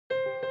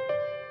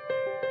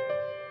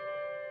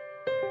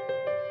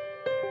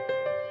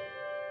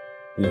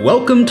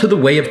Welcome to the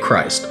Way of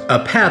Christ,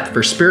 a path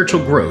for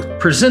spiritual growth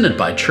presented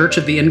by Church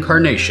of the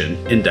Incarnation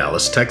in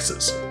Dallas,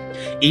 Texas.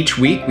 Each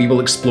week, we will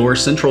explore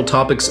central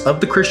topics of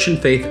the Christian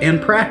faith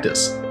and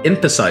practice,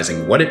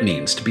 emphasizing what it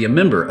means to be a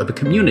member of a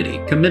community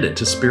committed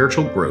to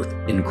spiritual growth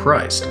in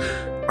Christ.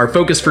 Our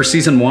focus for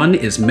Season 1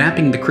 is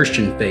Mapping the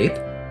Christian Faith,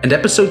 and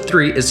Episode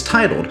 3 is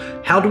titled,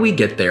 How Do We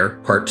Get There?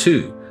 Part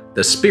 2,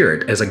 The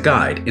Spirit as a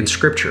Guide in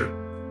Scripture.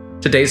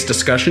 Today's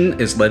discussion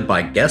is led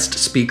by guest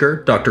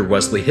speaker Dr.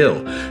 Wesley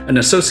Hill, an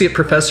associate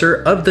professor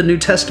of the New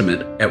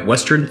Testament at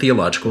Western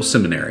Theological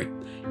Seminary,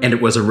 and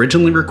it was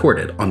originally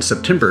recorded on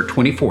September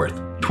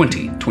 24th,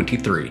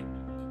 2023.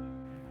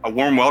 A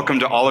warm welcome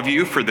to all of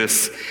you for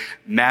this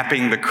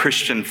Mapping the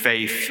Christian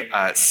Faith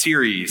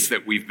series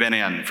that we've been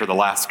in for the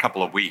last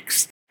couple of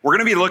weeks. We're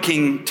going to be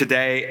looking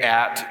today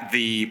at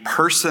the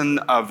person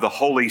of the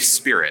Holy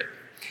Spirit,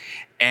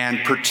 and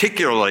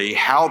particularly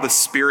how the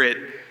Spirit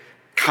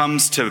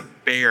comes to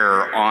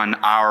bear on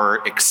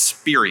our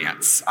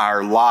experience,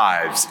 our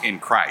lives in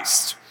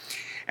Christ.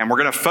 And we're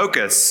going to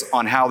focus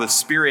on how the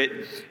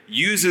Spirit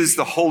uses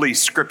the Holy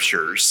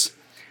Scriptures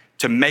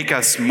to make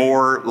us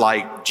more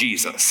like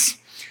Jesus.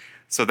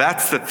 So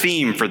that's the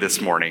theme for this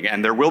morning.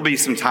 And there will be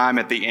some time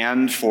at the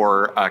end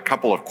for a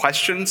couple of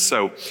questions.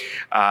 So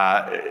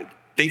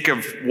think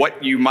of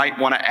what you might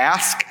want to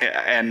ask,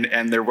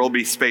 and there will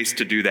be space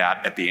to do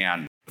that at the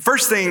end. The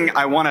first thing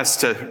I want us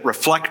to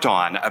reflect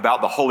on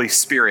about the Holy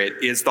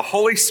Spirit is the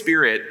Holy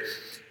Spirit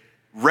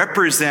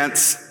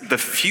represents the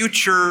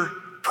future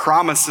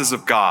promises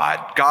of God,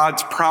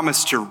 God's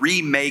promise to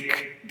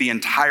remake the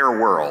entire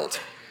world,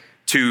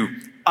 to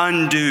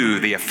undo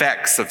the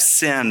effects of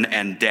sin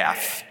and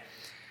death.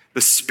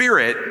 The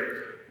Spirit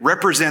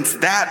represents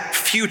that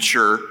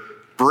future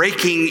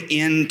breaking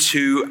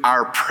into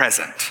our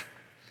present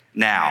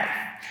now.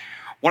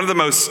 One of the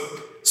most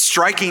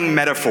striking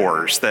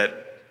metaphors that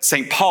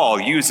St.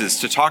 Paul uses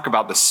to talk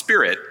about the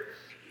Spirit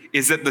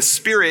is that the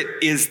Spirit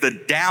is the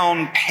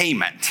down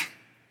payment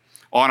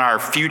on our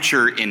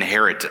future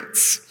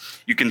inheritance.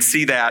 You can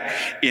see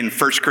that in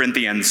 1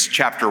 Corinthians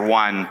chapter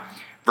 1,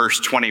 verse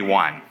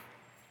 21.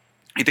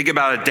 You think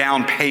about a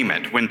down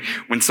payment.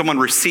 When someone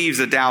receives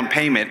a down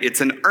payment,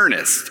 it's an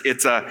earnest,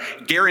 it's a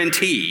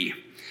guarantee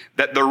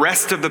that the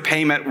rest of the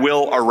payment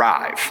will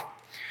arrive.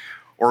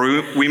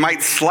 Or we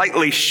might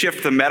slightly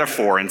shift the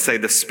metaphor and say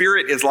the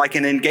Spirit is like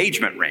an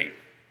engagement ring.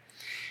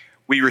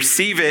 We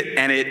receive it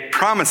and it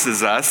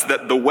promises us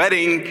that the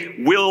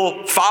wedding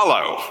will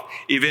follow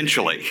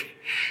eventually.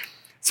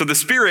 So the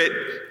Spirit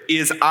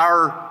is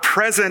our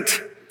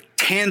present,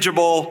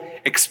 tangible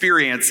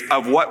experience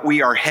of what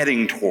we are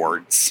heading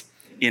towards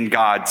in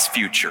God's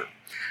future.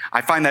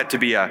 I find that to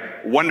be a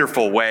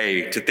wonderful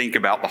way to think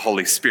about the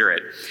Holy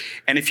Spirit.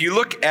 And if you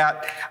look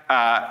at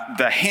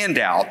the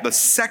handout, the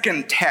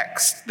second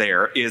text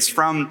there is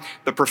from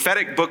the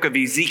prophetic book of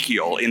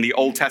Ezekiel in the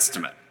Old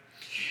Testament.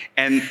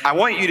 And I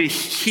want you to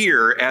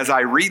hear, as I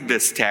read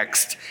this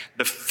text,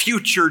 the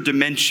future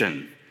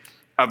dimension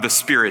of the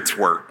Spirit's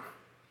work.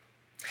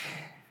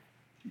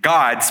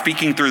 God,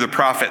 speaking through the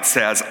prophet,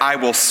 says, I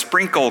will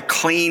sprinkle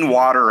clean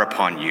water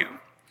upon you,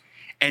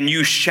 and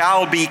you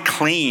shall be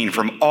clean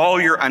from all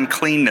your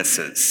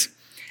uncleannesses,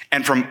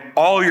 and from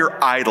all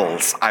your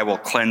idols I will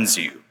cleanse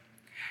you.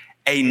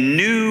 A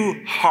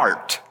new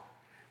heart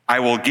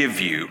I will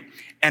give you,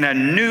 and a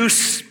new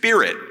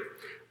spirit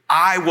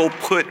I will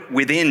put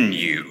within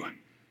you.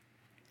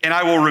 And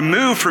I will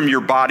remove from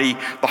your body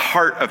the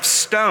heart of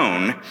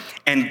stone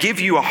and give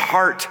you a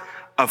heart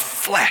of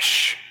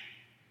flesh.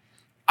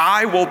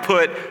 I will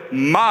put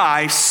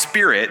my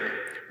spirit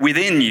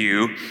within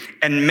you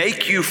and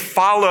make you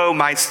follow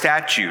my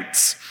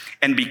statutes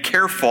and be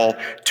careful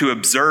to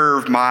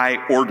observe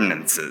my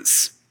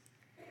ordinances.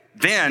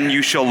 Then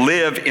you shall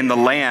live in the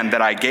land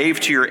that I gave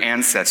to your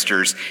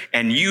ancestors,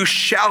 and you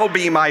shall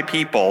be my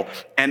people,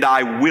 and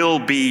I will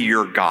be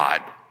your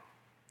God.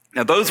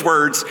 Now, those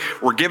words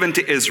were given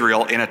to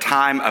Israel in a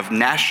time of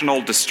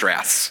national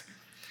distress.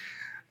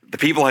 The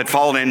people had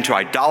fallen into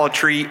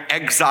idolatry.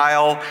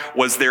 Exile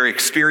was their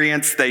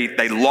experience.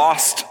 They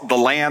lost the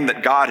land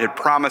that God had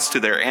promised to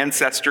their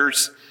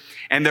ancestors.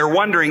 And they're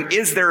wondering,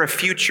 is there a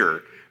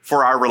future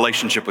for our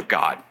relationship with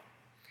God?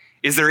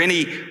 Is there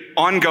any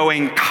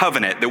ongoing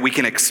covenant that we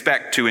can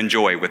expect to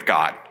enjoy with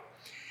God?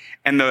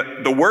 And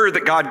the word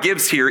that God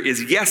gives here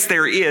is, yes,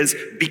 there is,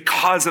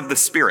 because of the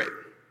Spirit.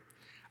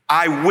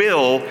 I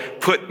will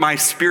put my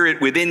Spirit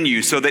within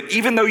you so that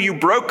even though you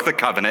broke the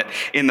covenant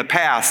in the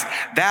past,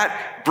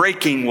 that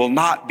breaking will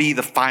not be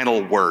the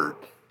final word.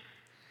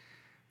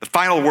 The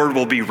final word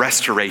will be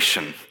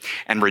restoration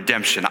and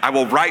redemption. I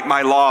will write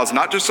my laws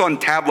not just on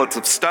tablets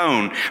of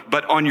stone,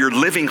 but on your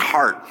living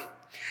heart,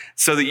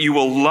 so that you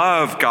will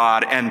love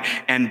God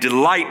and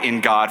delight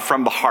in God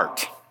from the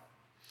heart.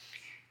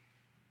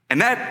 And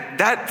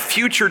that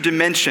future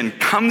dimension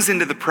comes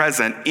into the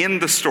present in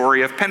the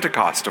story of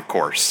Pentecost, of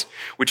course,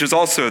 which is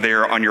also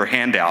there on your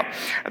handout.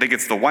 I think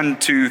it's the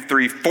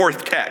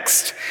 4th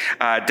text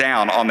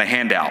down on the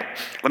handout.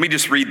 Let me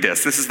just read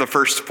this. This is the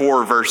first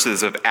 4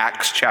 verses of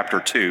Acts chapter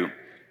 2.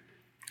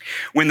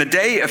 When the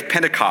day of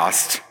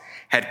Pentecost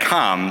had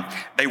come,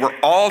 they were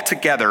all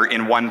together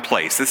in one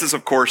place. This is,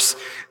 of course,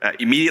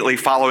 immediately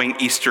following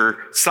Easter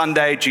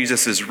Sunday.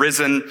 Jesus is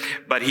risen,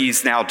 but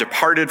he's now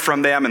departed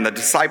from them, and the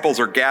disciples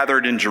are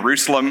gathered in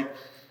Jerusalem.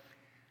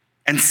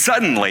 And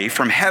suddenly,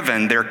 from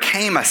heaven, there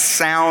came a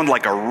sound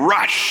like a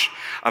rush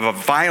of a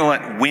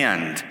violent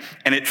wind,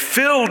 and it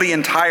filled the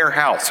entire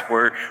house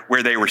where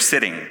they were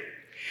sitting.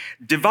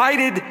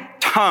 Divided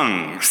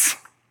tongues,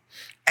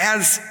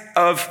 as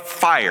of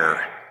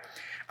fire,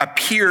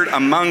 appeared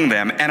among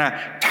them, and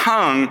a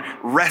tongue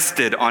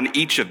rested on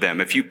each of them.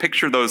 If you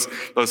picture those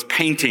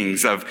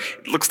paintings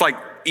it looks like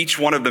each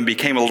one of them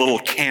became a little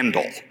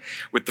candle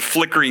with the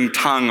flickering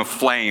tongue of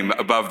flame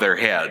above their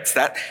heads.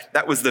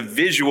 That was the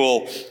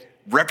visual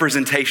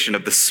representation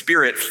of the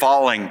Spirit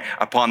falling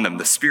upon them,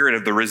 the Spirit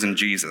of the risen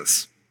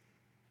Jesus.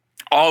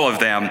 All of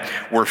them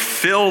were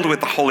filled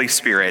with the Holy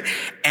Spirit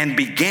and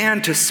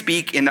began to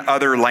speak in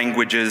other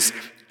languages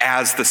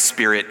as the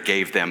Spirit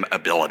gave them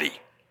ability.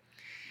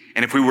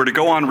 And if we were to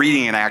go on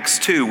reading in Acts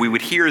 2, we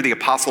would hear the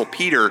Apostle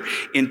Peter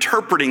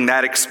interpreting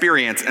that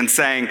experience and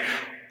saying,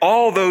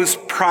 all those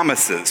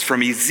promises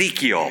from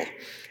Ezekiel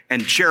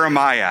and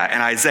Jeremiah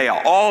and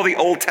Isaiah, all the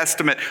Old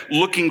Testament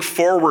looking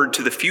forward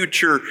to the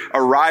future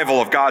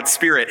arrival of God's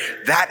Spirit,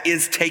 that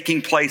is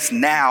taking place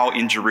now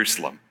in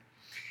Jerusalem.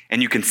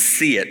 And you can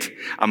see it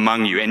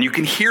among you, and you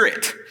can hear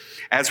it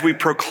as we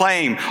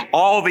proclaim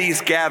all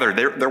these gathered.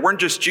 There weren't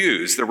just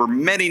Jews, there were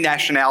many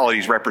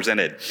nationalities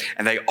represented,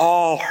 and they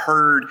all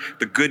heard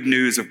the good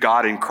news of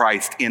God in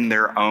Christ in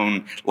their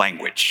own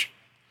language.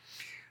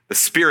 The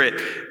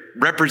Spirit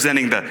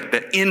representing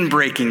the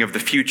inbreaking of the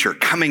future,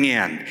 coming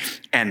in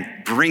and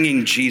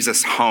bringing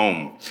Jesus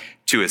home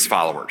to his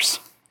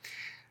followers.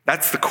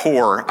 That's the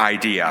core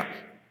idea.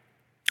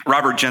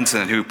 Robert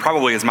Jensen, who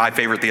probably is my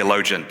favorite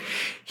theologian,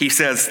 he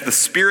says, the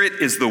Spirit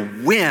is the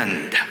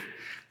wind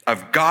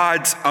of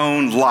God's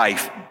own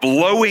life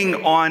blowing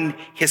on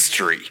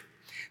history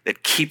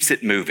that keeps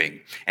it moving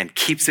and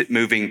keeps it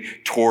moving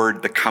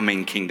toward the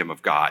coming kingdom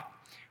of God,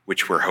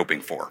 which we're hoping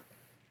for.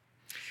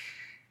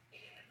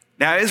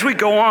 Now, as we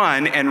go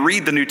on and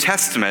read the New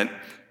Testament,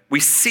 we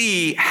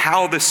see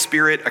how the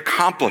Spirit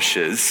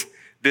accomplishes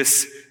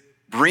this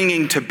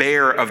bringing to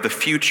bear of the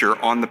future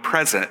on the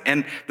present.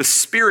 And the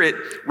Spirit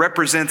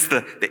represents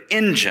the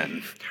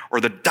engine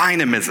or the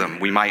dynamism,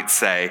 we might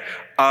say,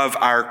 of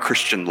our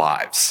Christian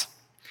lives.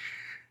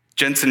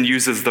 Jensen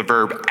uses the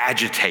verb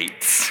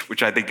agitates,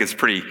 which I think is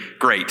pretty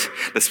great.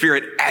 The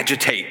Spirit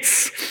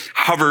agitates,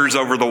 hovers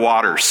over the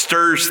water,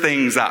 stirs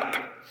things up,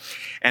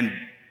 and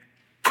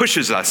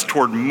pushes us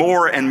toward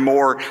more and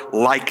more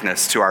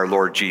likeness to our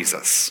Lord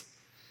Jesus.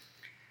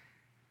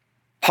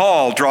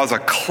 Paul draws a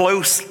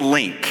close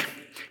link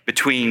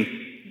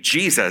between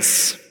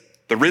Jesus,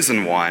 the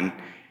risen one,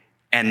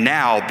 and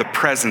now the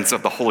presence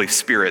of the Holy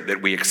Spirit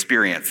that we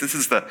experience. This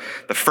is the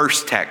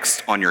first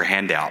text on your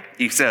handout.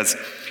 He says,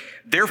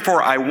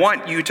 therefore, I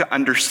want you to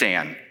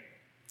understand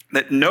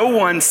that no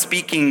one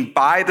speaking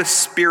by the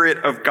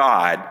Spirit of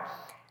God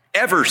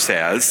ever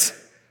says,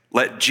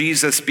 let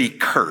Jesus be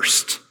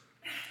cursed.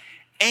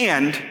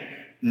 And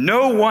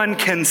no one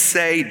can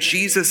say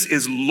Jesus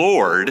is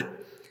Lord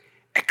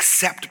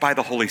except by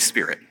the Holy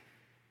Spirit.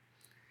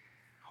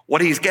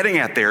 What he's getting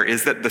at there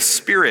is that the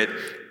Spirit,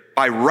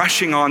 by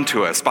rushing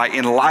onto us, by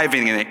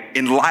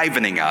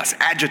enlivening us,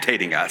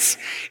 agitating us,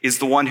 is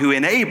the one who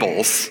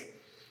enables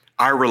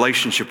our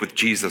relationship with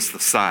Jesus the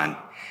Son,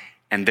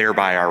 and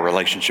thereby our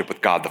relationship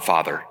with God the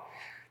Father,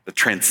 the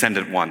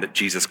transcendent one that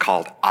Jesus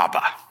called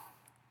Abba.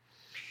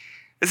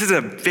 This is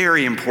a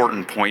very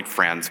important point,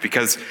 friends,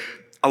 because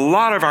a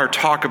lot of our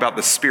talk about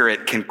the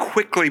Spirit can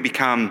quickly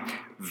become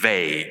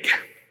vague.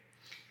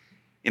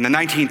 In the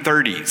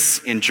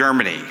 1930s in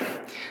Germany,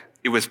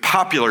 it was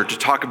popular to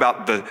talk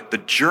about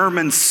the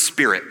German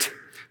spirit,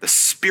 the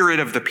spirit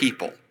of the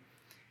people.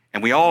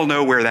 And we all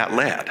know where that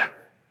led.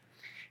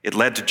 It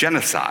led to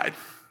genocide.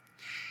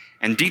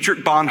 And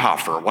Dietrich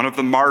Bonhoeffer, one of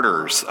the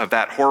martyrs of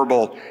that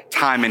horrible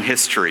time in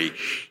history,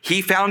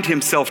 he found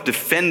himself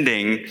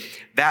defending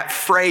that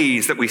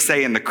phrase that we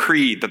say in the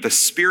Creed, that the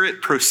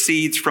Spirit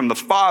proceeds from the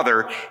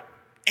Father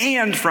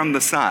and from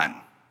the Son.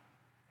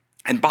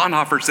 And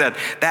Bonhoeffer said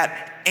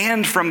that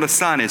and from the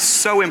Son is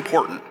so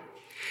important,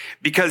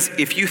 because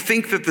if you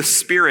think that the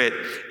Spirit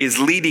is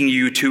leading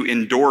you to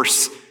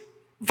endorse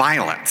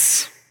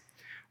violence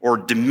or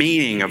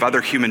demeaning of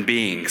other human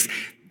beings,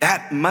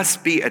 that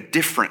must be a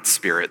different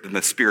spirit than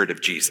the Spirit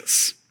of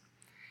Jesus.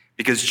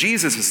 Because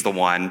Jesus is the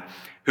one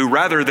who,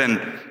 rather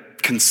than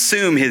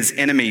consume his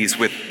enemies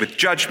with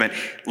judgment,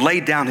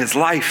 laid down his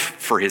life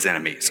for his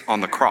enemies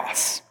on the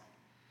cross.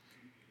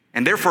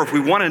 And therefore, if we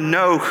want to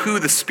know who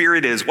the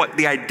Spirit is, what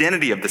the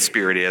identity of the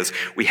Spirit is,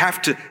 we have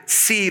to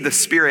see the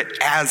Spirit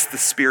as the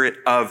Spirit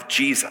of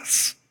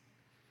Jesus.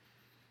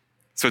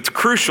 So it's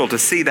crucial to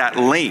see that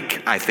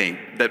link, I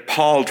think, that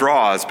Paul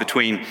draws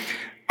between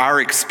our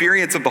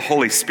experience of the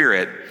Holy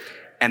Spirit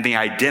and the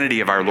identity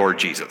of our Lord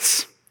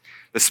Jesus.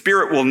 The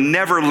Spirit will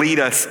never lead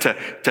us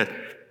to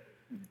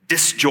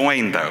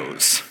disjoin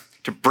those.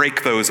 to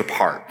break those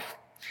apart.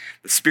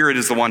 The Spirit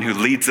is the one who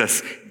leads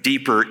us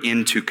deeper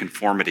into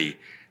conformity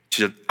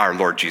to our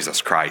Lord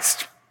Jesus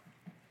Christ.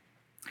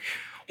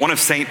 One of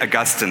St.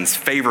 Augustine's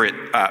favorite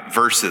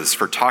verses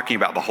for talking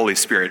about the Holy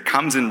Spirit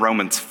comes in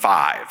Romans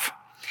 5.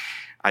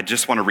 I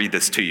just want to read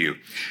this to you.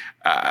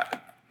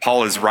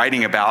 Paul is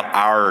writing about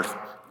our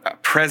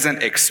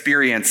present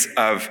experience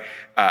of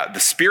the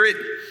Spirit,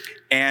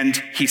 and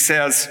he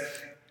says,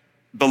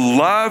 "The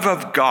love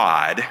of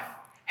God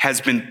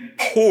has been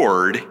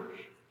poured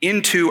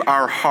into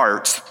our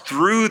hearts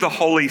through the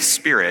Holy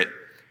Spirit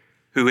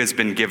who has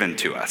been given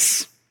to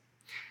us."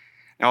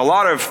 Now, a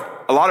lot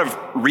of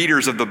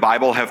readers of the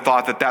Bible have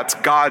thought that that's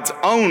God's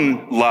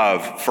own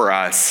love for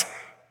us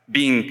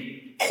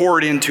being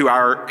poured into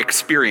our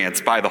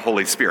experience by the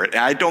Holy Spirit.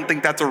 And I don't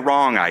think that's a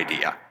wrong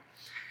idea.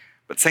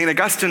 But St.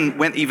 Augustine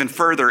went even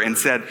further and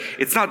said,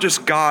 it's not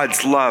just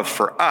God's love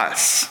for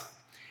us,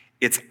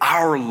 it's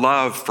our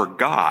love for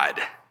God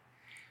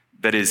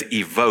that is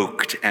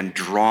evoked and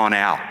drawn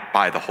out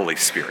by the Holy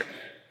Spirit.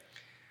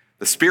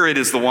 The Spirit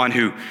is the one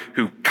who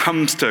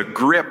comes to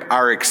grip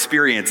our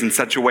experience in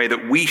such a way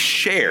that we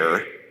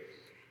share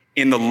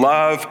in the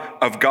love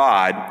of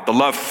God, the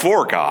love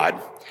for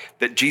God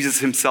that Jesus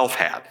himself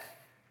had.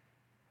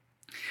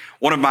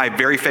 One of my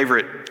very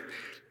favorite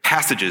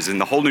passages in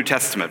the whole New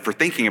Testament for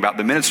thinking about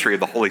the ministry of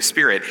the Holy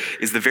Spirit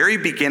is the very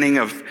beginning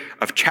of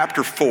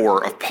chapter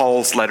 4 of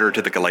Paul's letter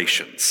to the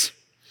Galatians.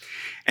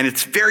 And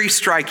it's very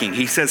striking.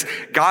 He says,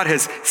 God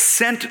has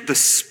sent the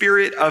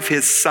Spirit of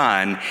his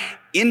Son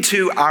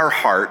into our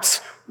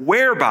hearts,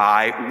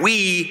 whereby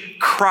we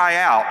cry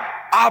out,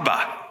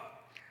 Abba,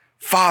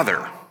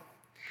 Father.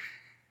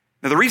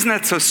 Now, the reason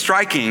that's so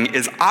striking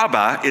is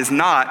Abba is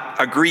not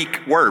a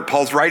Greek word.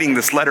 Paul's writing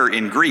this letter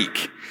in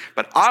Greek,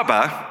 but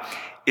Abba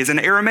is an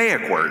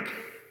Aramaic word.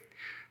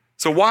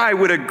 So why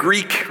would a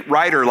Greek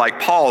writer like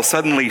Paul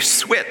suddenly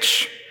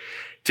switch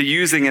to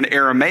using an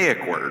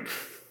Aramaic word?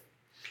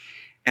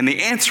 And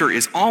the answer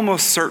is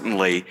almost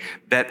certainly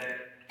that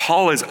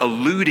Paul is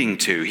alluding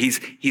to,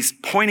 he's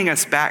pointing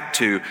us back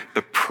to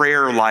the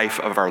prayer life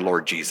of our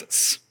Lord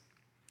Jesus.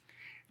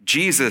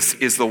 Jesus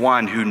is the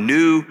one who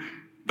knew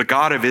the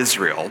God of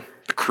Israel,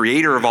 the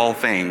creator of all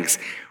things,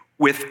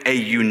 with a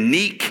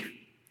unique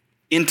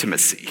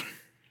intimacy.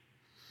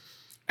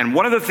 And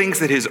one of the things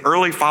that his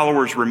early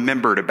followers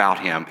remembered about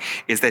him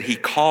is that he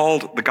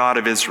called the God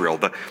of Israel,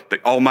 the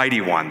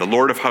Almighty One, the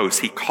Lord of hosts,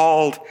 he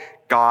called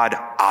God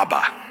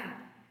Abba.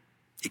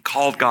 He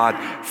called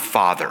God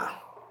Father.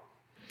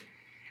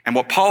 And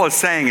what Paul is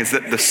saying is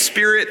that the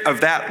Spirit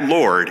of that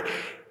Lord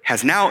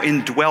has now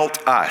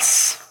indwelt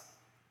us,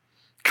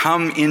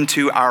 come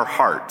into our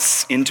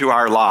hearts, into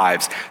our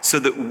lives, so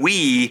that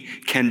we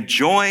can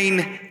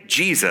join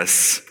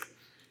Jesus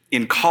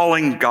in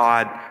calling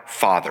God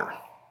Father.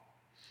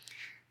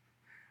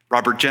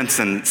 Robert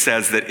Jensen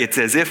says that it's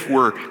as if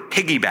we're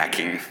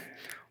piggybacking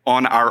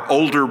on our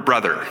older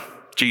brother,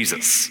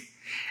 Jesus,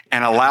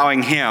 and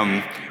allowing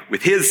him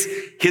with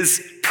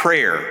his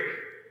prayer,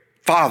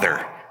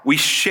 Father. We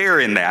share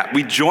in that.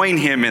 We join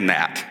him in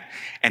that.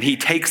 And he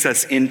takes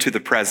us into the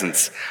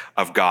presence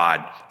of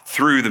God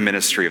through the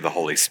ministry of the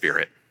Holy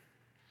Spirit.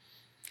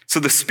 So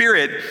the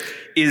Spirit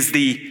is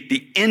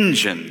the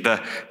engine,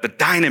 the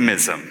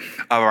dynamism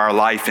of our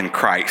life in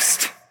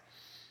Christ.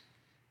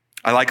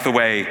 I like the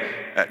way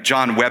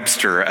John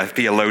Webster, a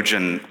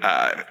theologian,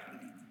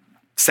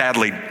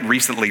 sadly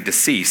recently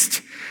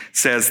deceased,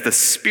 says the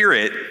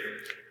Spirit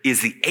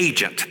is the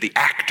agent, the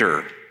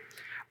actor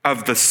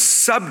of the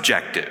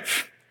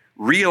subjective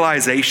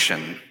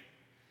realization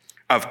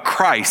of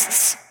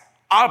Christ's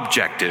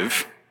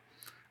objective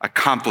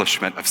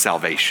accomplishment of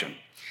salvation.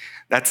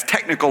 That's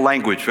technical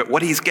language, but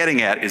what he's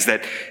getting at is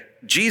that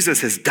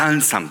Jesus has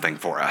done something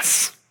for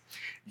us.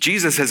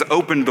 Jesus has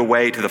opened the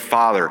way to the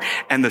Father,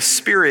 and the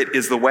Spirit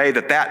is the way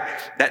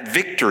that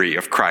victory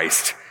of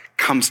Christ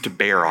comes to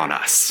bear on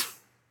us.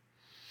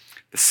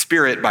 The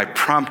Spirit, by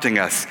prompting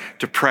us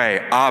to pray,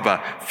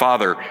 Abba,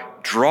 Father,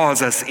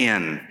 draws us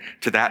in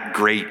to that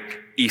great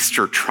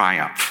Easter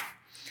triumph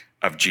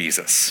of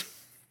Jesus.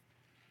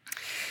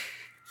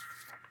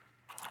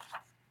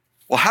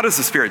 Well, how does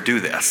the Spirit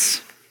do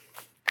this?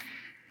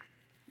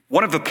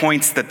 One of the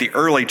points that the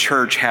early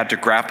church had to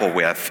grapple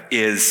with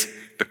is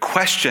the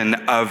question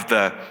of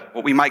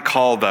what we might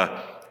call the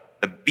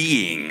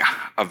being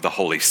of the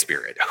Holy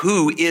Spirit.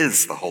 Who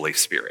is the Holy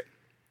Spirit?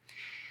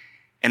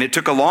 And it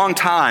took a long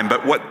time,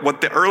 but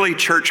what the early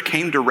church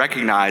came to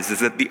recognize is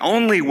that the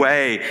only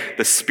way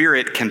the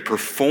Spirit can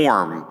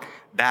perform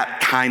that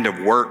kind of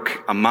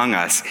work among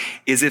us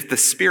is if the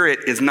Spirit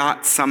is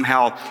not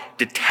somehow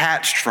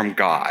detached from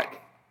God,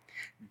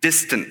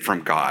 distant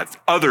from God,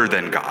 other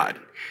than God.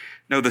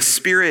 No, the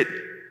Spirit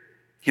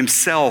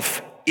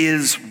himself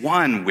is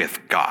one with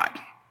God.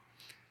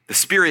 The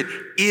Spirit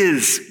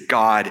is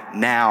God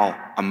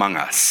now among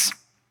us.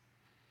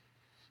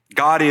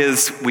 God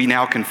is, we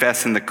now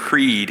confess in the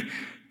Creed,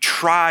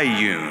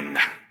 triune,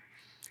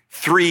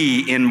 3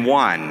 in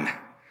 1,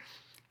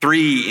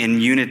 3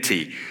 in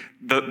unity.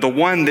 The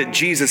one that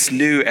Jesus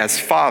knew as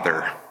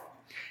Father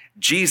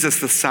Jesus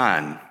the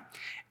Son,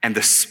 and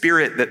the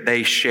Spirit that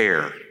they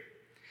share.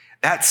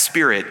 That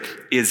Spirit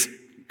is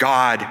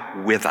God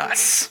with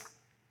us.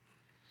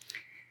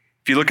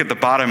 If you look at the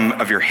bottom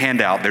of your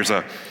handout, there's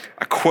a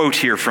quote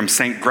here from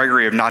St.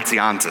 Gregory of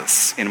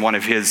Nazianzus in one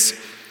of his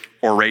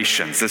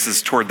orations. This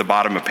is toward the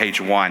bottom of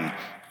page 1.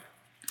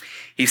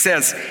 He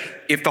says,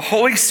 "If the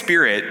Holy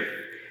Spirit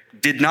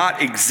did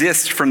not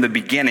exist from the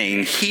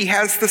beginning, he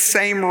has the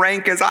same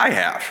rank as I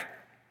have,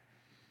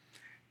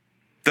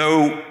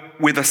 though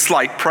with a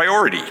slight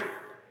priority.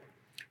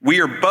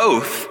 We are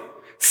both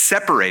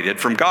separated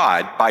from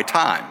God by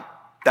time."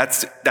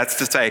 That's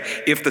to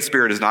say, if the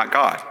Spirit is not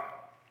God.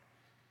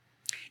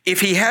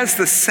 "If he has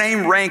the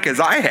same rank as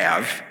I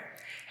have,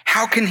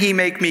 how can he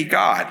make me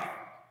God?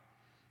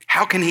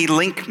 How can he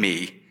link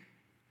me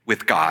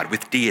with God,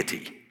 with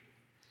deity?"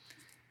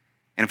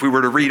 And if we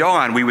were to read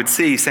on, we would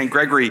see St.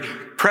 Gregory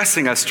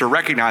pressing us to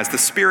recognize the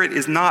Spirit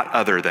is not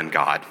other than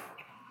God.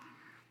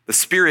 The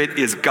Spirit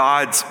is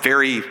God's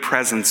very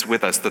presence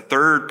with us, the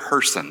third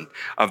person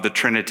of the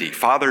Trinity,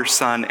 Father,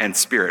 Son, and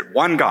Spirit,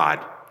 one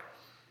God.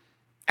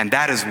 And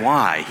that is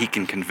why he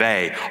can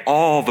convey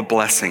all the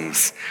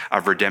blessings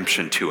of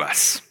redemption to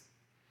us.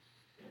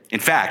 In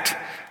fact,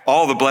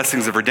 all the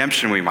blessings of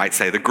redemption, we might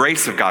say, the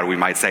grace of God, we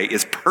might say,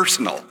 is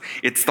personal.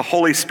 It's the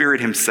Holy Spirit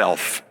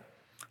himself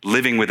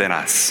living within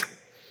us,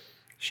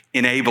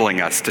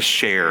 enabling us to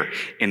share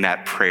in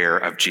that prayer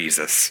of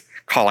Jesus,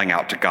 calling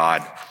out to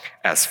God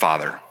as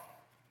Father.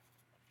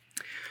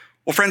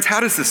 Well, friends, how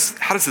does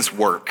this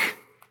work?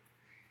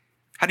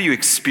 How do you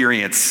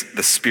experience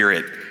the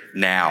Spirit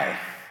now?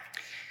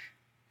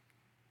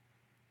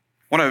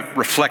 I want to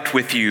reflect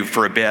with you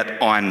for a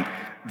bit on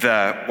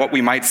what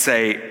we might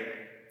say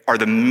are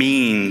the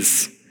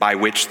means by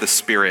which the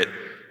Spirit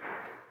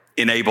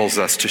enables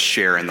us to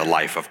share in the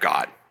life of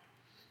God.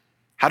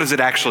 How does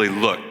it actually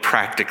look,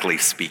 practically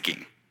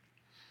speaking?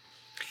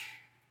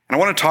 And I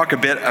want to talk a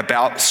bit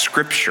about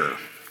Scripture.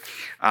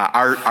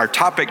 Our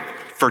topic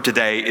for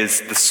today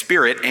is the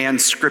Spirit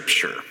and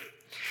Scripture.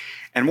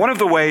 And one of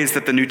the ways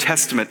that the New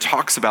Testament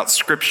talks about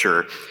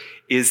Scripture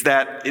is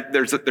that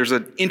there's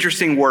an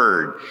interesting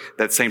word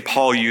that St.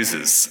 Paul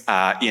uses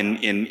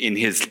in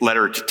his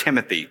letter to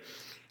Timothy.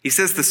 He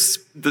says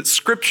the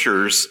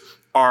Scriptures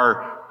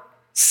are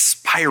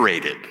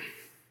spirated.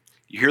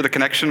 You hear the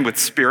connection with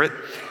spirit?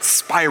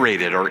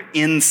 Spirated or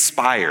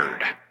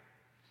inspired.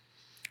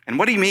 And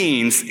what he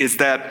means is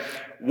that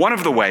one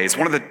of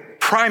the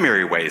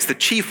primary ways, the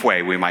chief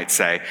way, we might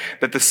say,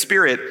 that the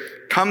Spirit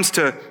comes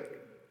to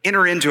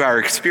enter into our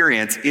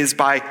experience is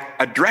by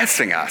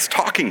addressing us,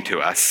 talking to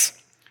us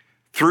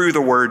through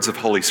the words of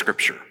Holy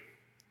Scripture.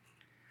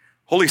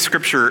 Holy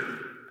Scripture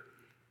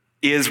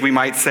is, we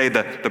might say,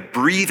 the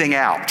breathing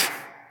out,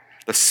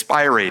 the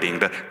spirating,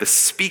 the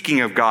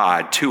speaking of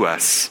God to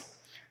us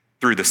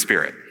through the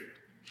Spirit.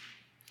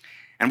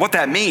 And what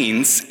that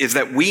means is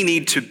that we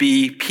need to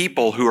be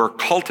people who are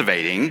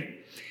cultivating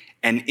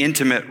an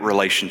intimate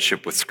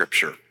relationship with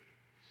Scripture.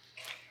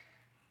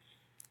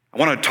 I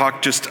want to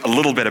talk just a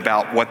little bit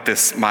about what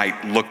this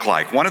might look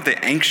like. One of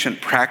the ancient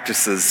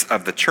practices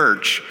of the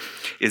church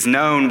is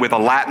known with a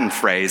Latin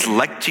phrase,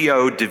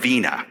 lectio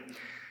divina,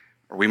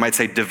 or we might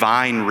say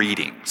divine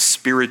reading,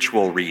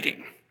 spiritual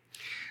reading.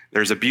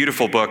 There's a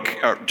beautiful book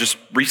just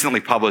recently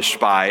published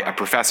by a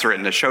professor at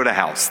Nashotah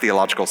House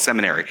Theological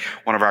Seminary,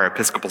 one of our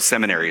Episcopal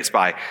seminaries,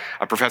 by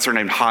a professor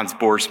named Hans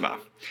Boersma.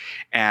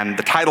 And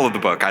the title of the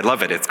book, I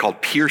love it, it's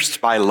called Pierced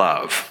by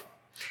Love.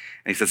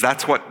 And he says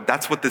that's what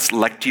this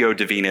lectio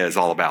divina is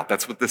all about.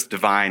 That's what this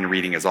divine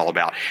reading is all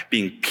about,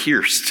 being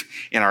pierced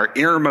in our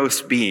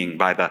innermost being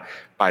by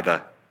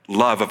the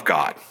love of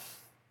God.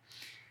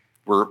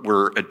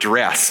 We're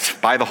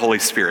addressed by the Holy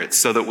Spirit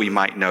so that we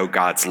might know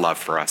God's love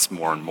for us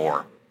more and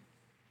more.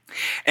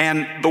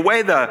 And the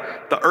way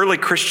the early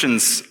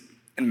Christians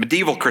and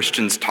medieval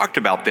Christians talked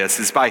about this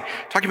is by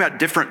talking about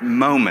different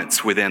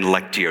moments within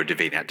lectio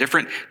divina,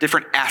 different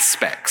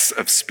aspects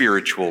of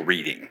spiritual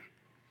reading.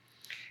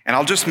 And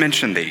I'll just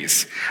mention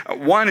these.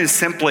 One is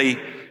simply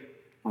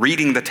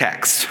reading the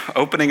text,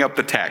 opening up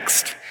the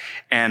text,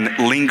 and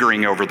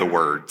lingering over the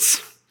words.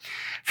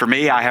 For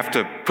me, I have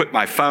to put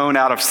my phone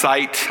out of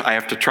sight. I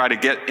have to try to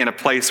get in a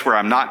place where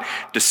I'm not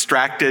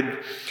distracted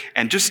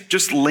and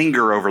just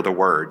linger over the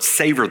words,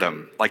 savor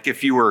them, like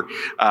if you were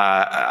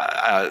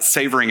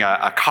savoring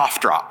a cough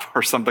drop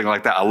or something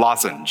like that, a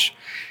lozenge.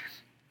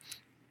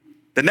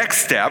 The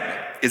next step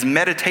is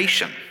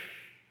meditation,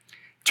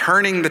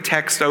 turning the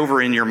text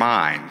over in your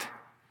mind,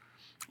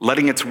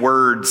 letting its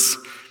words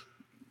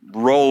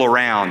roll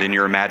around in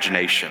your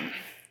imagination.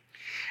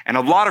 And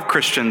a lot of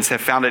Christians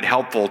have found it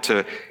helpful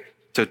to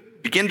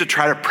begin to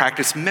try to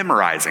practice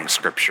memorizing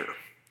Scripture.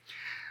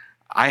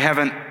 I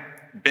haven't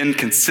been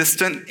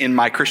consistent in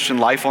my Christian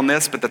life on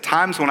this, but the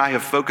times when I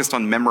have focused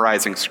on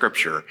memorizing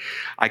Scripture,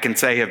 I can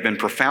say have been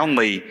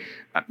profoundly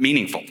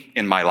meaningful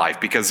in my life,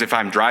 because if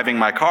I'm driving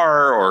my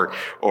car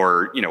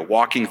or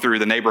walking through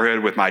the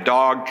neighborhood with my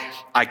dog,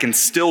 I can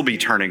still be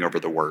turning over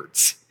the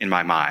words in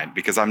my mind,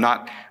 because I'm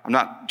not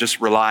just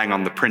relying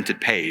on the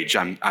printed page.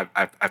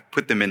 I've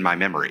put them in my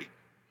memory.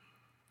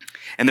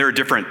 And there are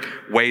different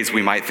ways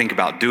we might think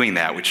about doing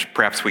that, which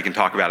perhaps we can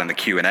talk about in the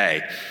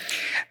Q&A.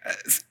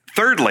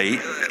 Thirdly,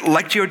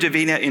 Lectio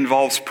Divina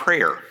involves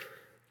prayer.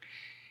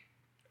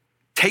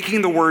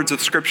 Taking the words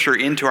of Scripture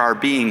into our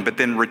being, but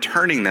then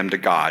returning them to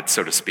God,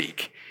 so to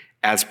speak,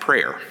 as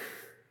prayer.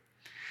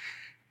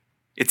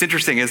 It's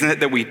interesting, isn't it,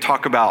 that we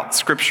talk about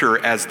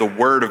Scripture as the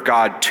Word of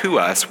God to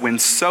us when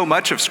so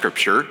much of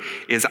Scripture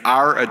is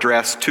our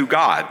address to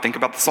God. Think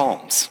about the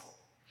Psalms.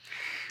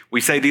 We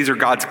say these are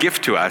God's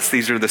gift to us.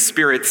 These are the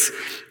Spirit's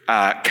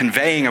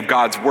conveying of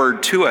God's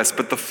Word to us,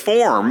 but the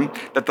form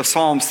that the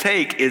Psalms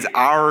take is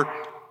our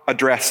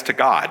address to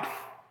God.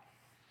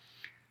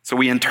 So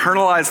we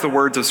internalize the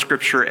words of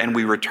Scripture and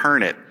we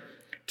return it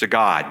to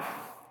God.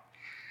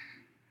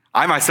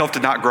 I myself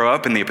did not grow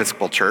up in the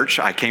Episcopal Church.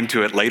 I came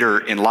to it later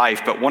in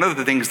life, but one of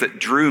the things that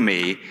drew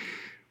me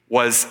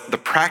was the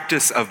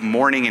practice of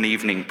morning and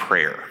evening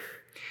prayer,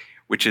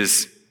 which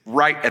is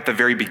right at the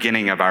very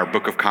beginning of our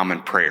Book of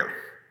Common Prayer.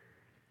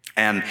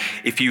 And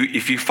if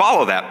you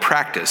follow that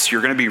practice,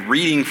 you're going to be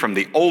reading from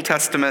the Old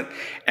Testament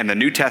and the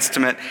New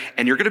Testament,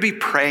 and you're going to be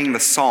praying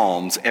the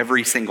Psalms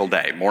every single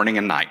day, morning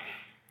and night.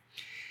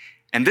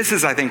 And this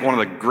is, I think, one of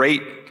the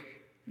great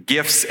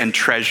gifts and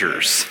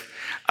treasures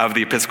of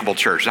the Episcopal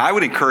Church. And I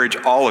would encourage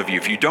all of you,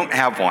 if you don't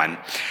have one,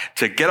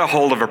 to get a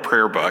hold of a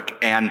prayer book.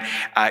 And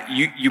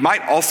you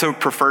might also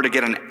prefer to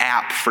get an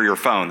app for your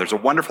phone. There's a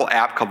wonderful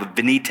app called the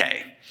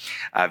Venite,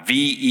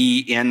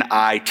 Venite.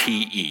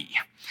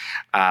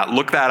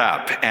 Look that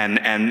up,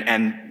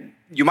 and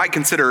you might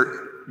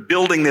consider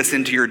building this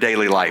into your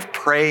daily life,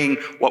 praying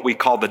what we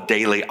call the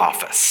daily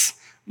office,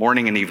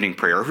 morning and evening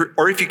prayer.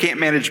 Or if you can't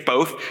manage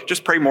both,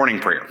 just pray morning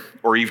prayer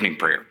or evening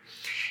prayer.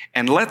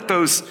 And let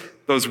those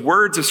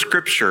words of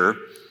Scripture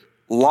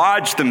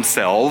lodge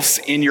themselves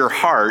in your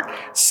heart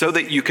so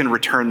that you can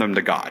return them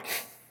to God.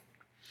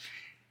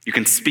 You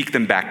can speak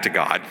them back to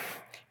God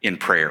in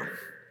prayer.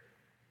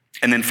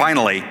 And then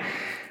finally,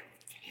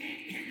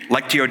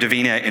 Lectio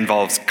Divina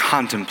involves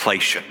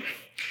contemplation.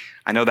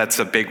 I know that's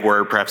a big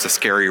word, perhaps a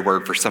scary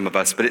word for some of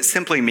us, but it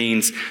simply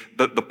means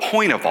that the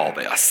point of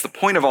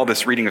all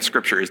this reading of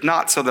Scripture is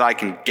not so that I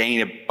can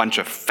gain a bunch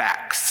of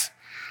facts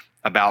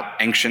about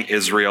ancient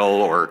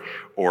Israel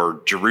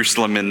or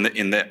Jerusalem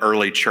in the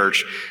early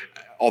church,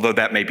 although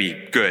that may be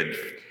good.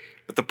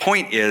 But the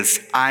point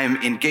is, I'm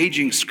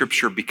engaging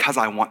Scripture because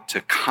I want to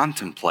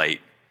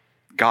contemplate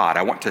God.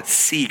 I want to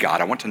see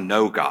God. I want to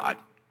know God.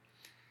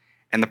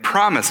 And the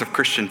promise of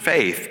Christian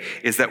faith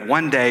is that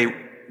one day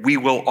we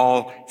will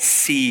all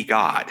see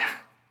God.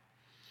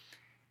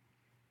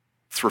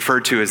 It's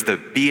referred to as the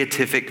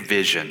beatific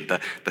vision,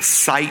 the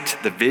sight,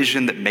 the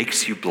vision that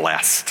makes you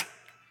blessed.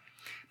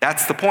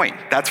 That's the point.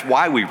 That's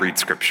why we read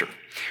Scripture.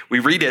 We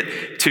read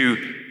it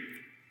to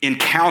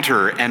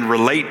encounter and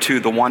relate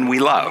to the one we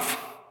love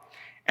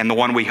and the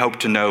one we hope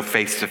to know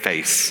face to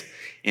face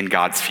in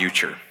God's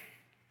future.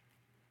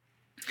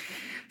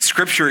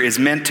 Scripture is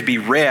meant to be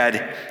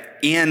read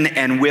in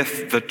and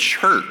with the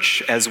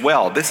church as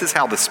well. This is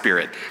how the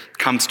Spirit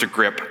comes to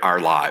grip our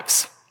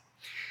lives.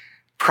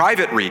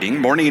 Private reading,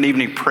 morning and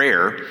evening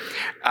prayer,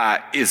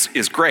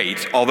 is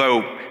great,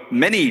 although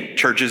many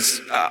churches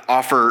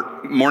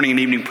offer morning and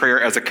evening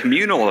prayer as a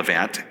communal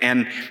event,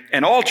 and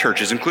all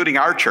churches, including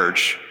our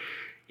church,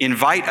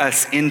 invite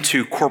us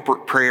into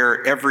corporate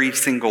prayer every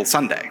single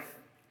Sunday.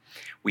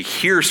 We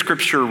hear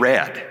Scripture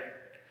read.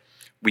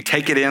 We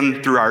take it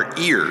in through our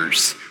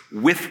ears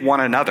with one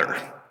another.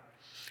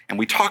 And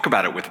we talk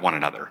about it with one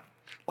another,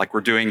 like we're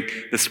doing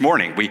this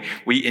morning.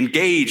 We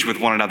engage with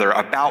one another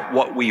about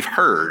what we've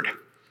heard.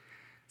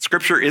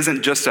 Scripture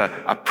isn't just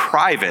a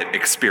private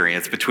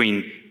experience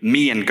between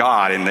me and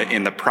God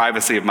in the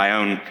privacy of my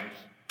own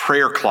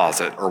prayer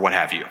closet or what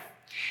have you.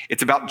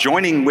 It's about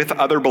joining with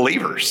other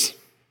believers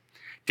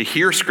to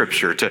hear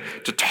Scripture,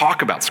 to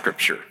talk about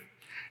Scripture,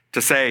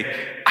 to say,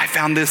 I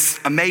found this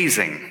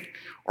amazing,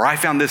 or I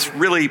found this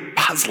really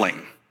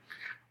puzzling,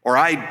 or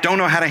I don't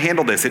know how to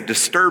handle this, it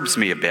disturbs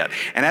me a bit.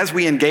 And as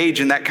we engage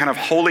in that kind of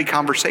holy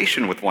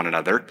conversation with one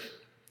another,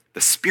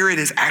 the Spirit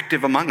is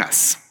active among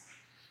us,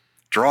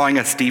 drawing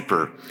us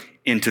deeper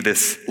into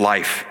this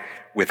life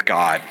with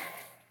God.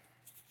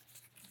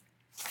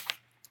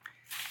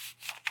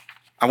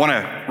 I want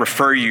to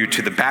refer you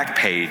to the back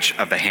page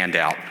of the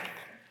handout.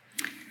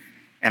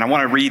 And I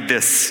want to read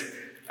this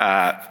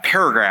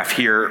paragraph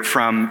here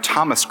from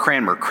Thomas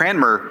Cranmer.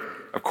 Cranmer,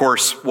 of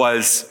course,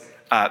 was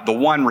the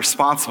one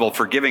responsible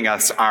for giving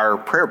us our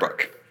prayer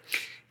book.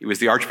 He was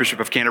the Archbishop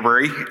of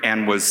Canterbury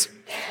and was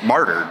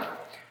martyred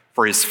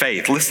for his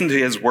faith. Listen to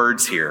his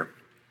words here.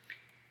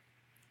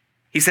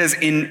 He says,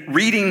 in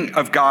reading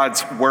of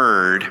God's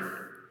word,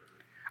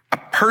 a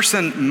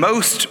person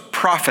most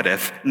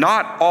profiteth,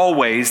 not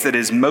always that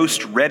is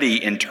most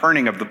ready in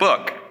turning of the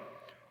book,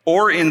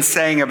 or in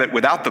saying of it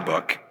without the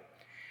book,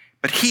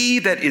 But he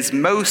that is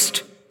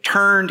most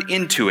turned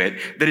into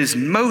it, that is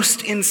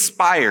most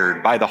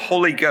inspired by the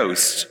Holy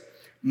Ghost,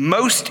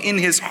 most in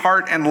his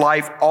heart and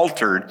life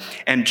altered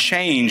and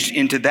changed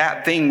into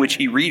that thing which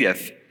he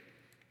readeth,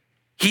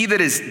 he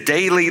that is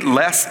daily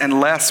less and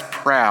less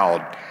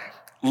proud,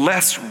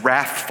 less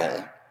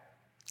wrathful,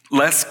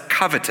 less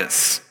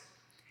covetous,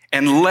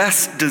 and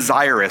less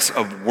desirous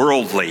of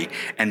worldly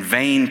and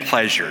vain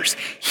pleasures,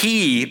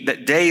 he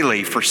that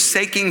daily,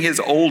 forsaking his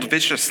old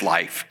vicious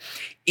life,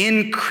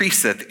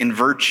 increaseth in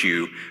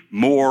virtue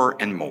more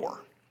and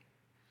more.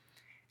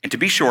 And to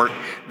be short,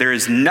 there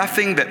is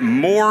nothing that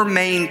more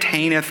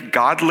maintaineth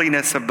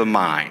godliness of the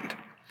mind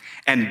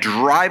and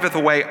driveth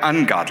away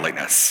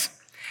ungodliness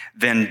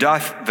than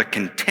doth the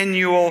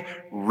continual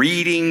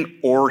reading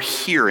or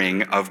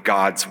hearing of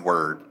God's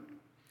word,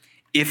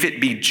 if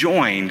it be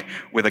joined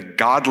with a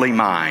godly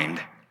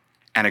mind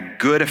and a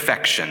good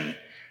affection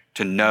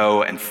to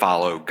know and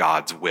follow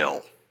God's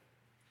will.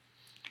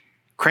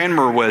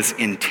 Cranmer was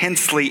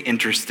intensely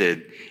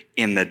interested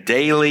in the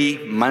daily,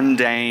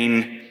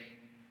 mundane,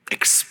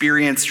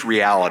 experienced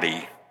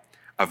reality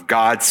of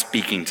God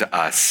speaking to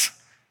us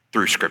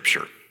through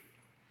Scripture.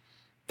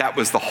 That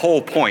was the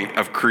whole point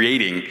of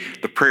creating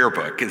the prayer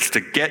book, is to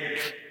get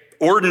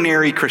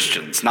ordinary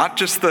Christians, not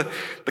just the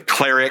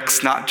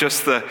clerics, not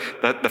just the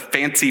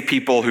fancy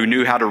people who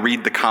knew how to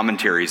read the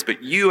commentaries,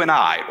 but you and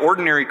I,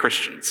 ordinary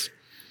Christians,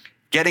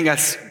 getting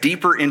us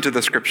deeper into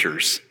the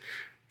Scriptures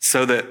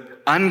so that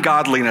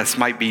ungodliness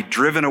might be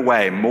driven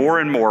away more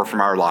and more from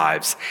our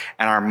lives,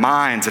 and our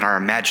minds and our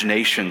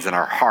imaginations and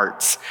our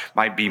hearts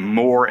might be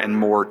more and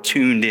more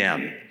tuned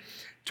in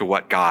to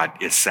what God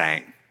is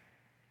saying.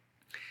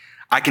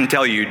 I can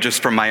tell you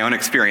just from my own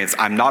experience,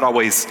 I'm not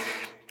always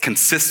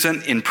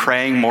consistent in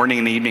praying morning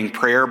and evening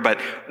prayer,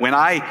 but when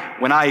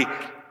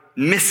I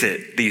miss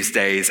it these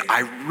days,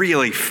 I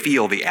really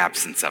feel the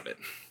absence of it.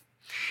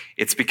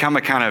 It's become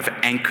a kind of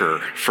anchor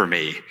for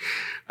me.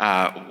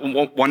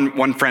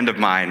 One friend of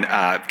mine,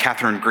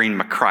 Catherine Green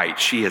McCrite,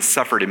 she has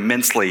suffered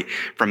immensely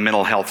from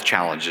mental health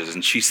challenges.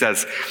 And she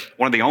says,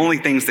 one of the only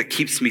things that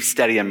keeps me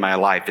steady in my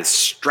life is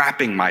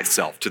strapping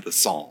myself to the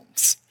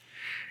Psalms.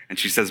 And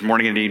she says,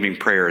 morning and evening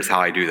prayer is how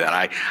I do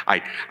that.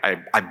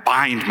 I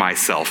bind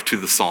myself to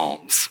the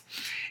Psalms.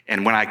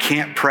 And when I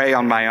can't pray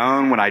on my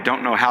own, when I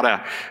don't know how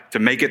to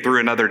make it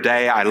through another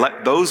day, I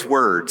let those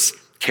words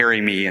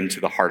carry me into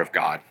the heart of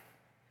God.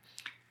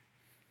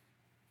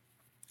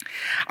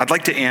 I'd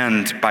like to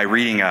end by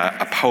reading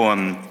a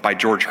poem by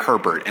George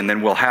Herbert, and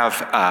then we'll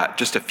have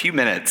just a few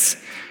minutes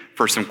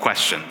for some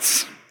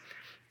questions.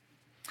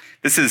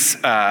 This is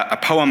a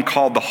poem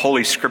called The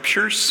Holy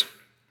Scriptures,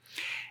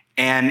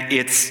 and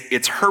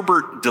it's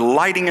Herbert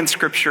delighting in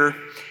Scripture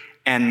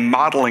and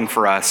modeling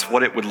for us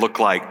what it would look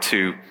like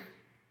to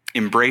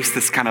embrace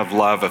this kind of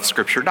love of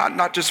Scripture,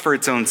 not just for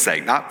its own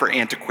sake, not for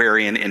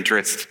antiquarian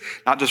interest,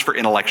 not just for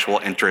intellectual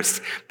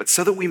interest, but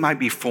so that we might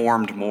be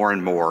formed more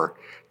and more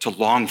to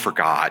long for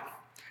God,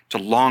 to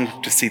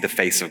long to see the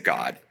face of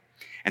God,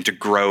 and to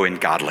grow in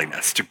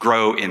godliness, to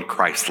grow in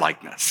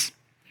Christ-likeness.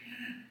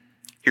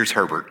 Here's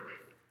Herbert.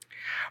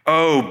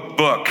 Oh,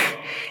 book,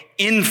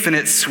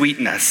 infinite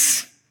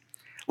sweetness,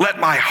 let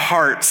my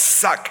heart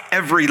suck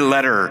every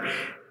letter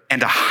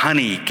and a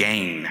honey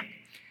gain,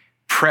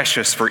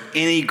 precious for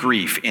any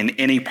grief in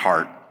any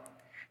part,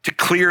 to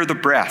clear the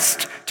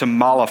breast, to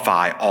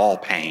mollify all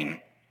pain.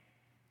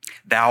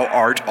 Thou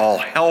art all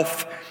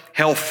health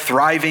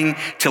thriving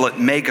till it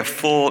make a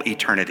full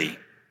eternity.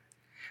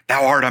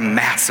 Thou art a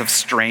mass of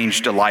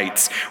strange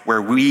delights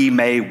where we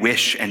may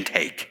wish and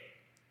take.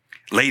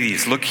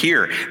 Ladies, look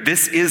here.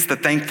 This is the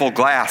thankful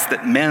glass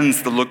that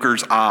mends the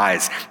looker's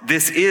eyes.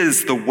 This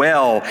is the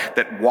well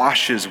that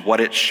washes what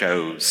it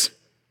shows.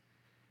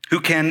 Who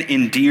can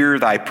endear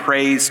thy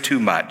praise too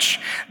much?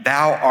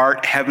 Thou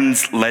art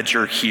heaven's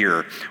ledger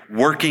here,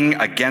 working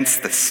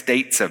against the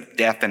states of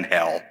death and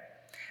hell.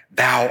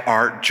 Thou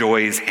art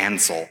joy's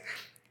Hansel.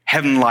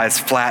 Heaven lies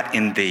flat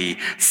in thee,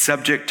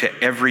 subject to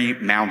every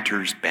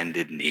mounter's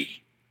bended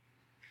knee.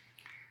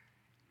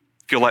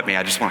 If you'll let me,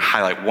 I just want to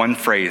highlight one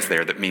phrase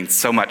there that means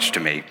so much to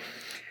me.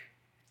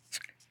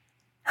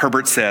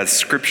 Herbert says,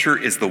 Scripture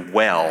is the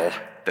well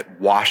that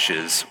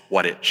washes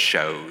what it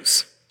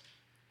shows.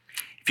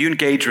 If you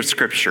engage with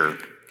Scripture,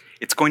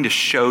 it's going to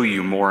show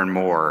you more and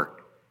more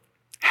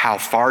how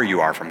far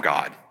you are from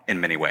God in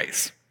many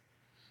ways.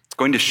 It's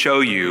going to show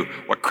you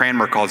what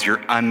Cranmer calls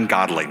your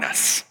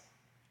ungodliness.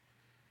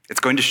 It's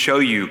going to show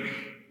you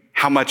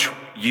how much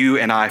you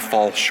and I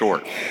fall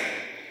short.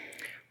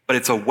 But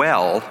it's a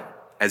well,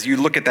 as you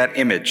look at that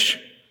image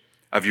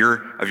of your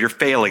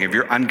failing, of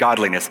your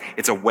ungodliness,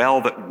 it's a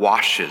well that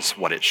washes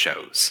what it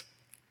shows.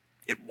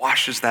 It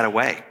washes that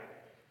away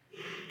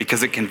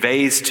because it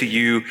conveys to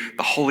you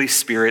the Holy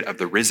Spirit of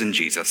the risen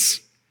Jesus,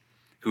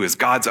 who is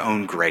God's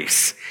own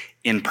grace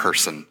in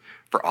person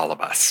for all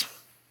of us.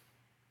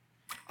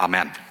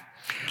 Amen.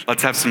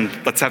 Let's have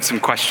some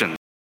questions.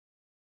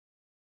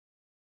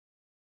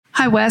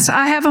 Hi, Wes.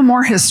 I have a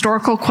more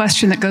historical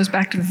question that goes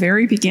back to the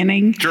very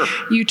beginning. Sure.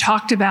 You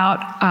talked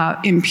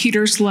about in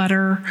Peter's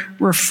letter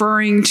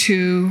referring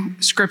to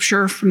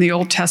scripture from the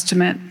Old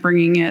Testament,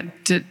 bringing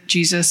it to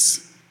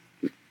Jesus,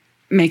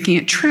 making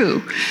it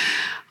true.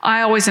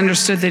 I always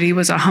understood that he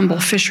was a humble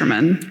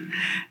fisherman.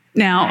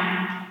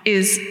 Now,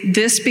 is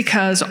this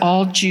because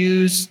all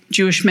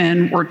Jewish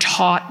men were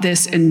taught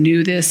this and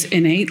knew this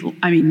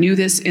knew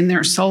this in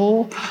their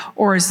soul?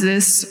 Or is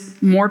this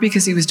more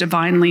because he was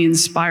divinely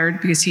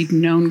inspired because he'd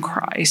known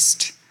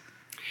Christ?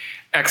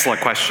 Excellent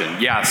question.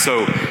 Yeah,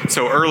 so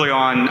early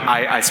on,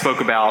 I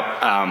spoke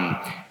about,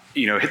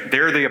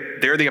 there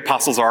the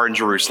apostles are in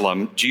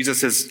Jerusalem.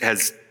 Jesus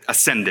has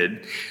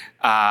ascended.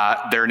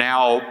 They're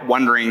now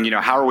wondering,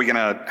 how are we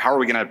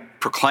gonna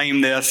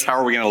proclaim this? How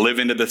are we gonna live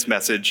into this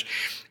message?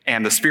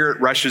 And the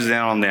Spirit rushes in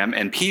on them,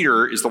 and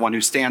Peter is the one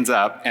who stands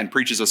up and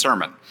preaches a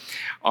sermon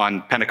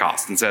on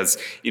Pentecost and says,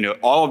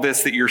 all of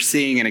this that you're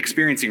seeing and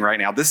experiencing right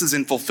now, this is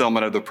in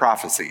fulfillment of the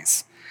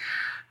prophecies.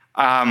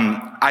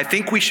 I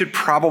think we should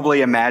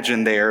probably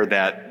imagine there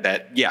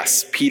that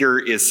yes, Peter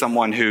is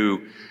someone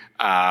who,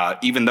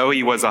 even though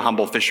he was a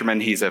humble fisherman,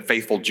 he's a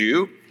faithful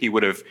Jew. He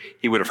would have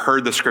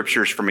heard the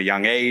scriptures from a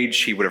young age.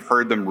 He would have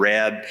heard them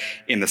read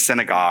in the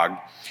synagogue.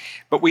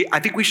 But I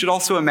think we should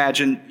also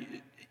imagine,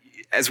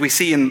 as we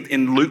see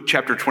in Luke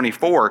chapter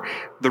 24,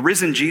 the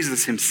risen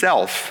Jesus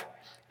himself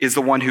is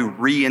the one who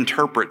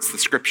reinterprets the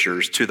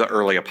scriptures to the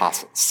early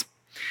apostles.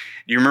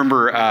 You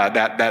remember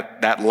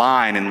that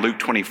line in Luke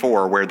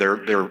 24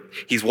 where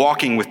he's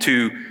walking with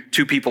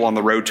two people on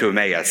the road to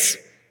Emmaus,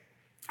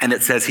 and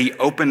it says he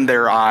opened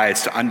their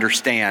eyes to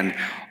understand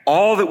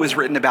all that was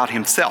written about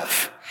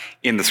himself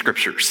in the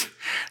scriptures.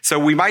 So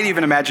we might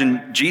even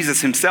imagine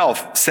Jesus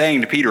himself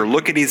saying to Peter,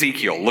 look at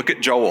Ezekiel, look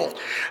at Joel,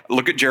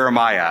 look at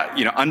Jeremiah,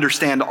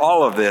 understand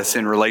all of this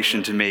in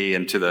relation to me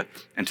and to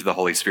the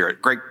Holy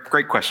Spirit.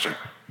 Great question.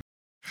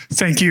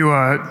 Thank you,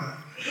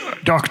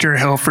 Dr.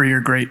 Hill, for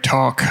your great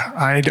talk.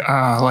 I'd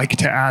like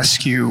to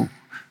ask you,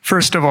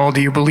 first of all,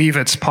 do you believe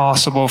it's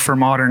possible for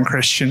modern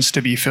Christians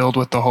to be filled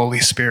with the Holy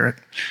Spirit?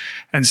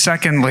 And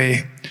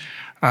secondly,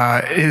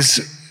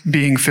 is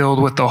being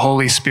filled with the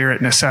Holy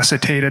Spirit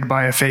necessitated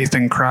by a faith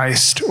in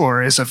Christ,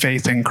 or is a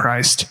faith in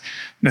Christ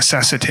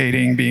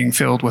necessitating being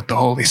filled with the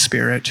Holy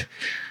Spirit?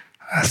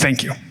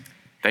 Thank you.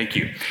 Thank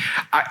you.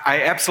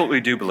 I absolutely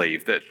do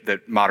believe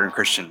that modern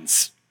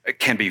Christians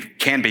can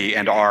be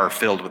and are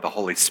filled with the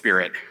Holy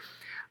Spirit.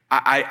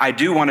 I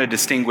do want to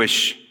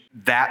distinguish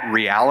that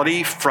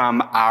reality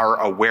from our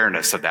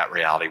awareness of that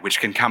reality, which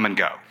can come and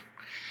go.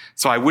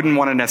 So I wouldn't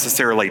want to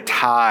necessarily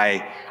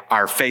tie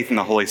our faith in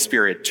the Holy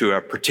Spirit to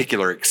a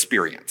particular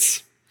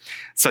experience,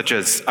 such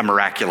as a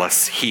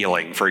miraculous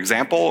healing, for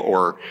example,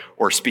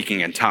 or speaking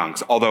in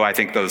tongues, although I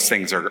think those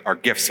things are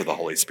gifts of the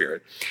Holy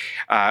Spirit.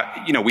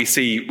 We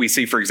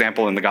see, for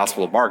example, in the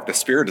Gospel of Mark, the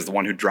Spirit is the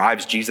one who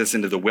drives Jesus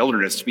into the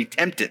wilderness to be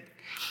tempted.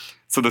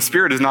 So the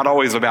Spirit is not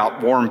always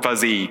about warm,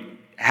 fuzzy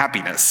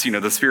happiness.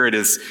 The Spirit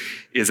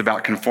is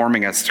about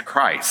conforming us to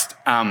Christ.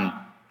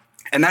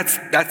 And that's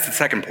the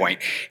second point.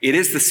 It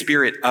is the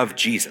Spirit of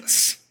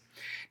Jesus.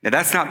 Now,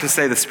 that's not to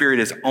say the Spirit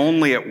is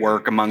only at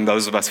work among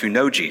those of us who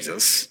know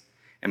Jesus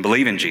and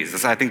believe in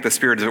Jesus. I think the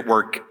Spirit is at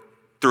work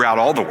throughout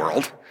all the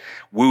world,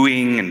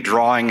 wooing and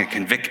drawing and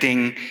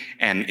convicting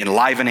and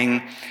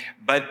enlivening.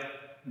 But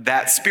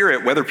that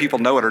Spirit, whether people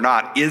know it or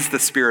not, is the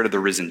Spirit of the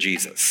risen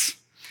Jesus.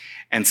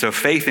 And so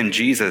faith in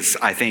Jesus,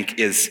 I think,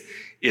 is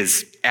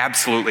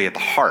absolutely at the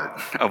heart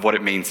of what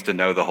it means to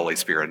know the Holy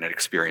Spirit and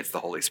experience the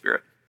Holy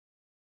Spirit.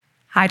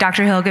 Hi,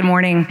 Dr. Hill. Good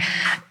morning.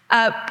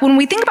 When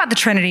we think about the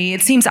Trinity,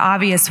 it seems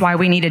obvious why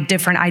we need a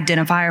different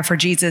identifier for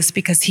Jesus,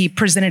 because he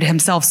presented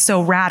himself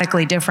so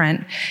radically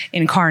different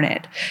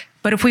incarnate.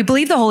 But if we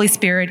believe the Holy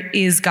Spirit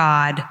is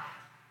God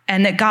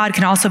and that God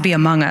can also be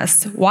among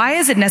us, why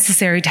is it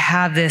necessary to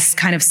have this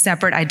kind of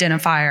separate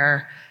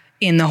identifier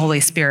in the Holy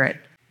Spirit?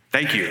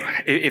 Thank you.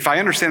 If I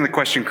understand the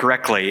question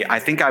correctly, I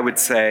think I would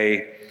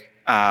say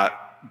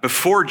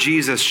before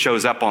Jesus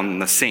shows up on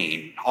the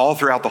scene, all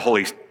throughout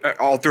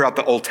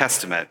the Old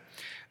Testament,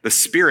 the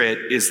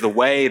Spirit is the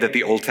way that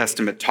the Old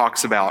Testament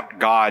talks about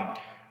God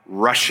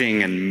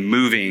rushing and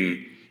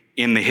moving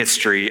in the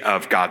history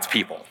of God's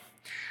people.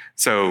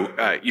 So,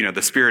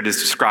 the Spirit is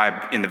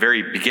described in the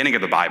very beginning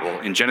of the Bible,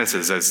 in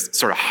Genesis, as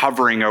sort of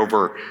hovering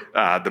over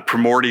the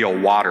primordial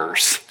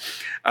waters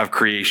of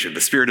creation. The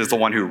Spirit is the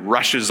one who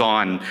rushes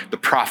on the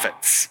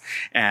prophets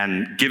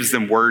and gives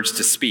them words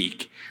to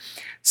speak.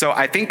 So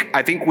I think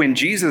when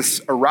Jesus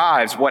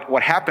arrives,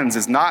 what happens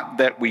is not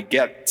that we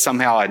get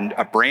somehow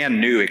a brand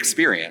new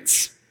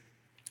experience,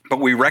 but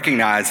we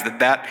recognize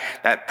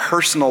that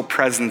personal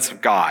presence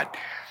of God.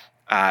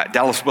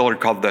 Dallas Willard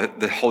called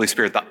the Holy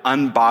Spirit the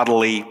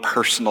unbodily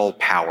personal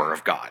power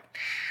of God,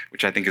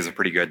 which I think is a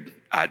pretty good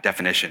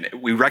definition.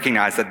 We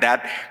recognize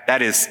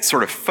that is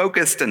sort of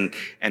focused and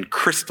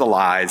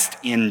crystallized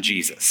in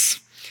Jesus.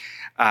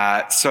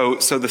 So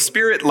the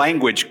Spirit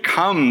language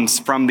comes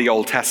from the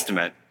Old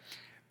Testament,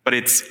 but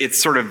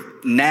it's sort of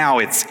now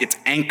it's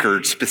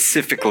anchored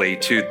specifically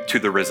to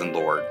the risen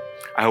Lord.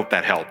 I hope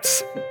that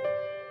helps.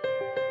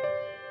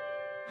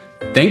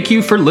 Thank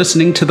you for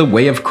listening to The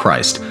Way of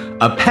Christ,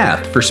 a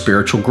path for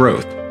spiritual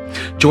growth.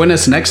 Join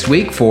us next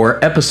week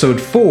for episode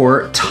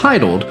 4,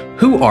 titled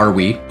Who Are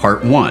We?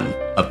 Part 1,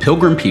 A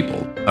Pilgrim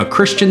People, a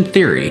Christian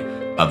Theory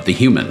of the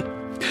Human.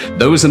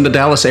 Those in the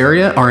Dallas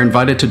area are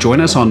invited to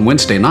join us on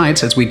Wednesday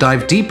nights as we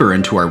dive deeper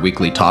into our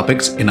weekly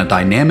topics in a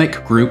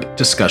dynamic group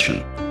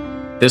discussion.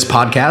 This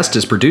podcast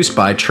is produced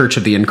by Church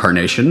of the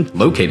Incarnation,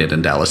 located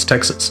in Dallas,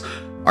 Texas.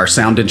 Our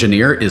sound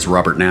engineer is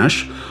Robert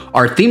Nash.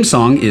 Our theme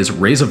song is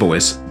Raise a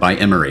Voice by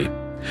Emery.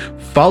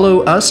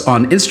 Follow us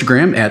on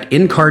Instagram at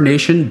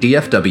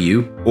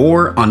IncarnationDFW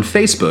or on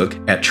Facebook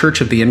at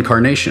Church of the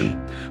Incarnation.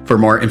 For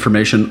more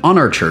information on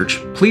our church,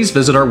 please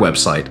visit our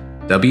website,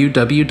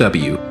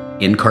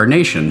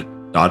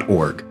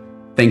 www.incarnation.org.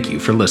 Thank you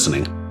for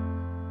listening.